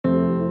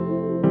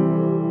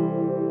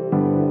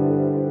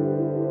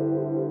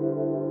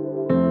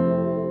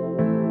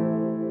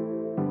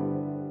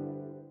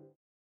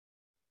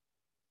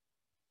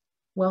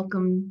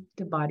Welcome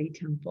to Body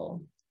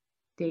Temple,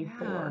 day Yeah.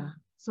 4.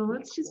 So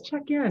let's just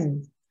check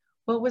in.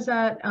 What was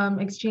that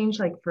exchange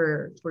like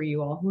for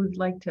you all? Who would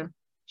like to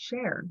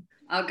share?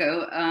 I'll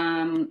go.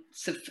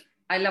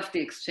 I love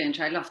the exchange.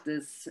 I love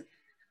this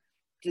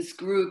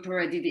group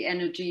already, the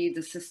energy,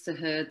 the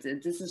sisterhood.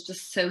 This is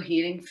just so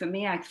healing for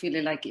me. I feel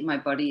it like in my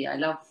body. I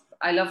love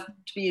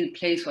to be in a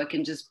place where I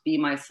can just be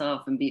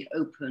myself and be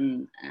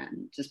open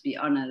and just be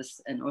honest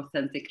and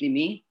authentically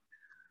me.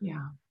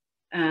 Yeah.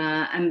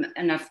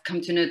 And I've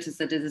come to notice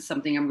that this is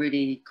something I'm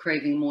really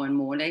craving more and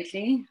more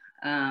lately.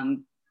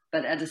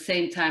 But at the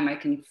same time, I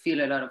can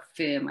feel a lot of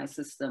fear in my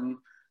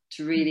system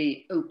to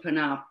really open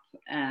up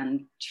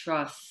and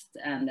trust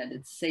and that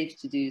it's safe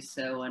to do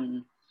so.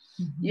 And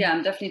yeah,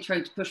 I'm definitely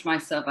trying to push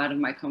myself out of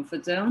my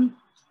comfort zone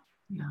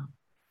Yeah.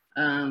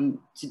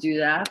 to do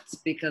that,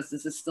 because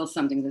this is still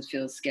something that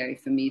feels scary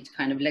for me to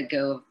kind of let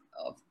go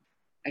of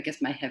I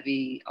guess, my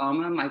heavy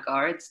armor, my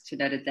guards, to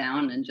let it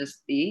down and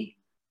just be.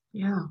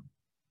 Yeah.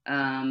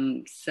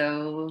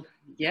 So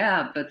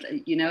yeah, but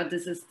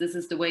this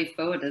is the way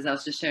forward. As I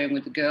was just sharing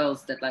with the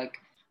girls, that like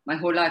my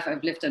whole life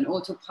I've lived on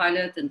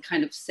autopilot and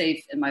kind of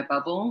safe in my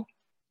bubble,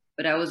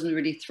 but I wasn't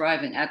really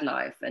thriving at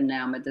life. And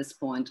now I'm at this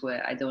point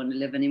where I don't want to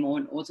live anymore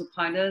on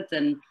autopilot,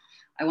 and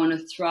I want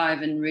to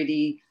thrive and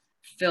really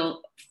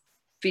feel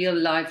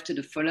life to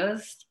the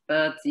fullest.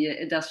 But yeah,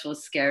 it does feel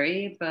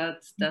scary,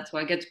 but that's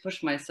why I get to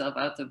push myself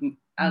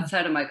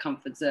outside of my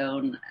comfort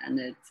zone, and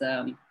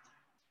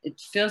it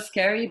feels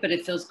scary, but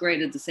it feels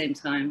great at the same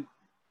time.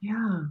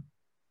 Yeah.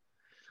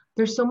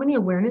 There's so many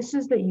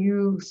awarenesses that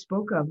you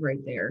spoke of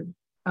right there.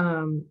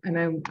 And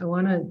I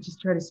want to just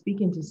try to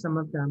speak into some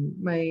of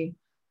them.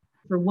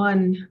 For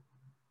one,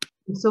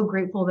 I'm so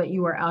grateful that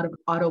you are out of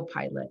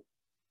autopilot.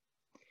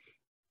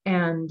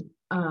 And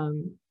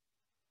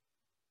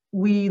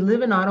we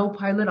live in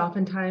autopilot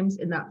oftentimes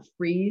in that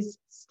freeze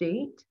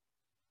state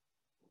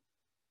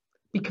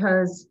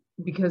because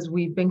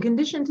we've been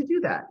conditioned to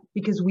do that,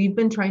 because we've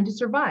been trying to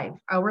survive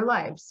our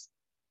lives,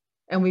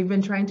 and we've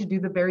been trying to do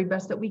the very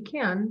best that we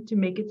can to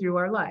make it through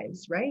our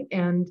lives, right?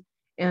 And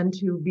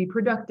to be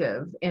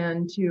productive,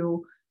 and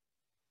to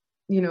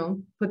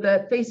put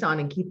that face on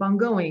and keep on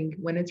going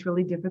when it's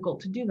really difficult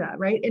to do that,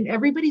 right? And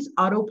everybody's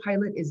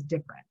autopilot is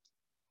different.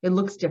 It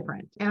looks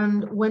different.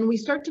 And when we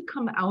start to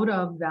come out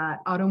of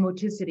that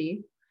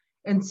automaticity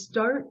and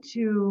start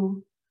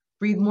to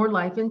breathe more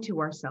life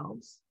into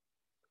ourselves,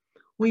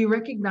 we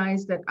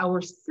recognize that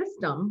our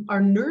system,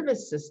 our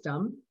nervous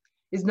system,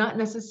 is not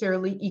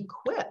necessarily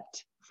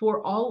equipped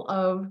for all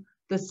of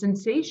the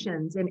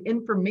sensations and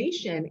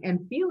information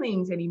and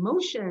feelings and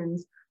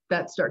emotions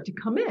that start to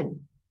come in,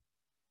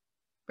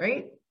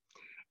 right?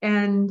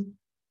 And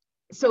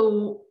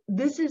so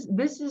this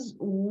is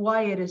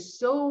why it is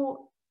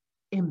so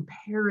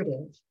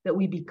imperative that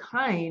we be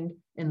kind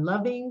and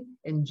loving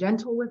and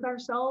gentle with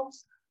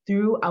ourselves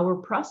through our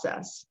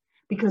process.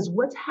 Because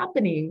what's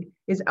happening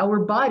is our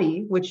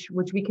body, which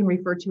we can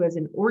refer to as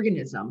an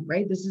organism,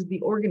 right? This is the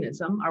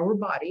organism, our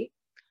body.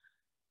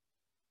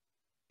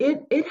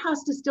 It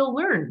has to still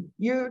learn.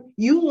 You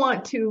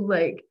want to,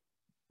 like,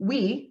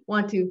 we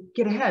want to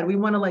get ahead. We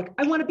want to, like,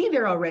 I want to be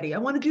there already. I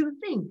want to do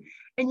the thing.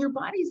 And your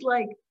body's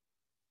like,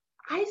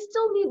 I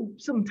still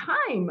need some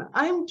time.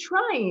 I'm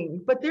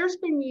trying, but there's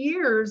been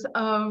years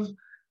of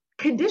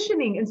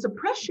conditioning and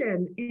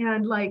suppression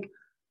and like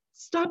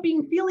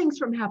stopping feelings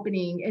from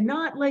happening and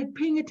not like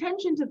paying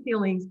attention to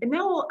feelings. And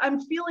now I'm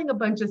feeling a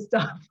bunch of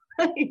stuff,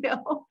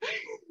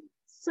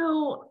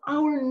 So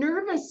our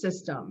nervous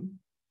system,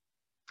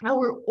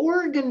 our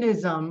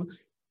organism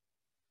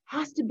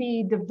has to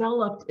be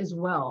developed as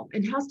well,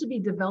 and has to be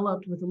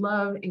developed with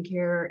love and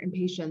care and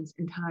patience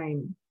and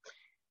time.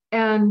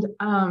 And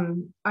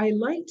I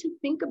like to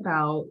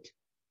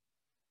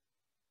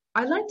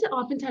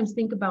oftentimes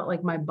think about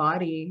like my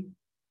body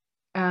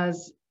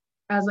as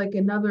like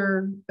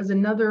another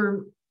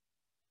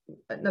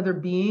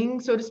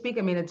being, so to speak.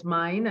 I mean, it's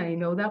mine, I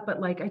know that,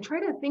 but like I try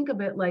to think of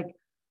it like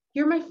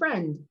you're my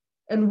friend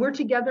and we're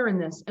together in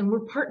this and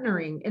we're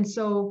partnering. And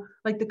so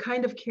like the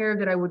kind of care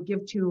that I would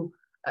give to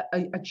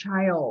a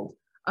child,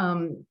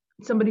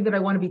 somebody that I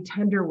want to be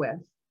tender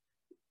with,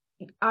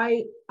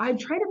 I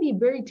try to be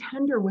very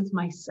tender with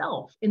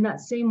myself in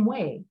that same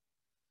way.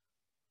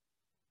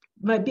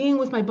 But being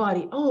with my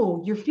body,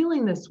 oh, you're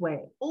feeling this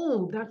way.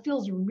 Oh, that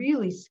feels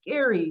really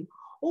scary.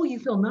 Oh, you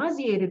feel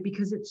nauseated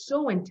because it's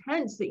so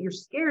intense that you're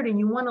scared and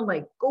you want to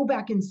like go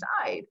back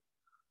inside.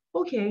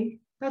 Okay,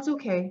 that's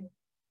okay.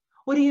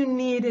 What do you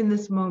need in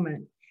this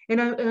moment? And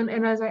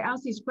as I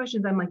ask these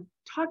questions, I'm like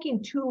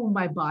talking to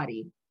my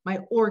body, my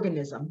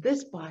organism,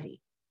 this body.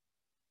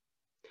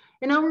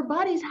 And our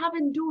bodies have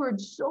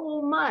endured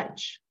so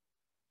much.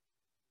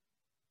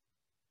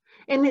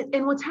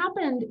 And what's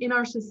happened in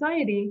our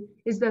society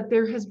is that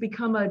there has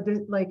become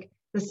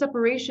the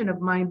separation of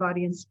mind,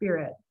 body, and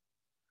spirit.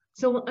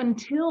 So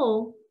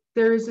until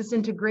there is this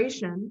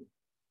integration,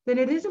 then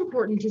it is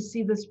important to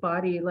see this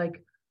body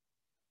like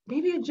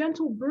maybe a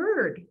gentle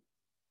bird,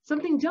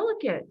 something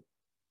delicate,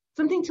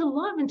 something to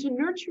love and to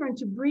nurture and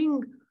to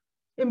bring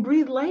and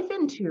breathe life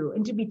into,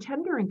 and to be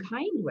tender and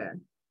kind with,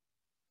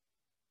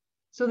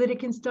 so that it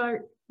can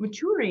start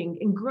maturing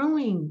and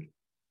growing.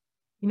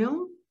 You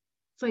know,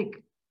 it's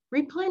like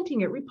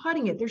replanting it,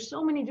 repotting it. There's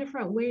so many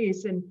different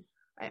ways, and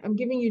I'm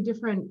giving you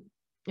different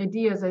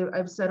ideas.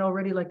 I've said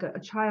already, like a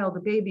child,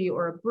 a baby,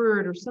 or a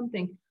bird, or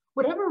something,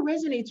 whatever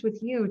resonates with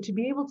you, to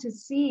be able to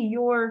see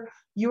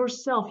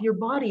yourself, your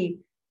body,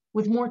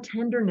 with more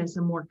tenderness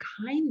and more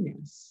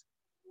kindness,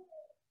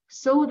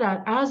 so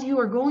that as you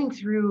are going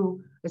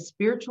through a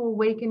spiritual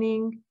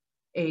awakening,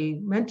 a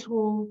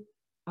mental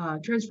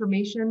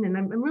transformation, and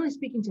I'm really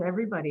speaking to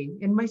everybody,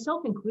 and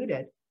myself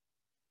included,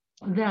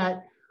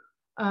 that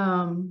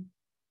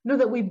know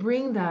that we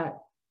bring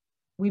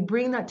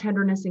that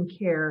tenderness and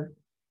care,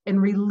 and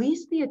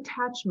release the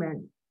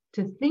attachment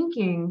to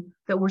thinking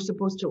that we're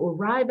supposed to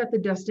arrive at the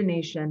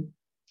destination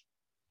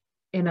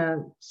in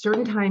a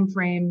certain time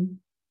frame,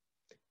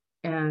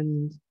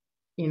 and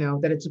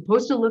that it's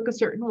supposed to look a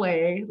certain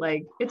way.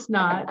 Like, it's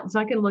not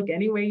going to look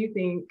any way you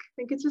think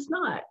it's just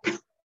not.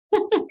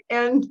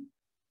 And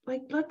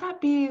like, let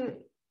that be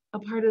a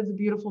part of the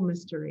beautiful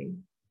mystery,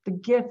 the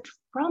gift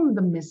from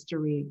the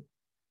mystery.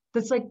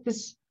 That's like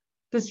this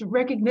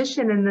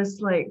recognition, and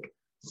this like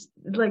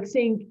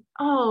saying,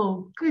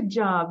 oh, good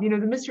job. The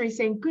mystery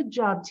saying, good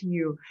job to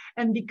you.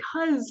 And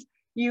because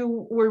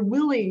you were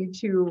willing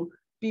to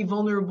be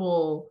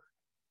vulnerable,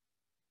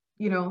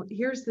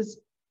 here's this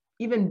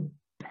even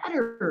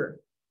better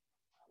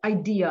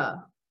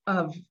idea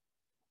of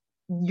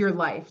your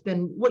life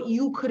than what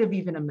you could have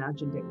even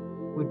imagined it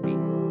would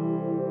be.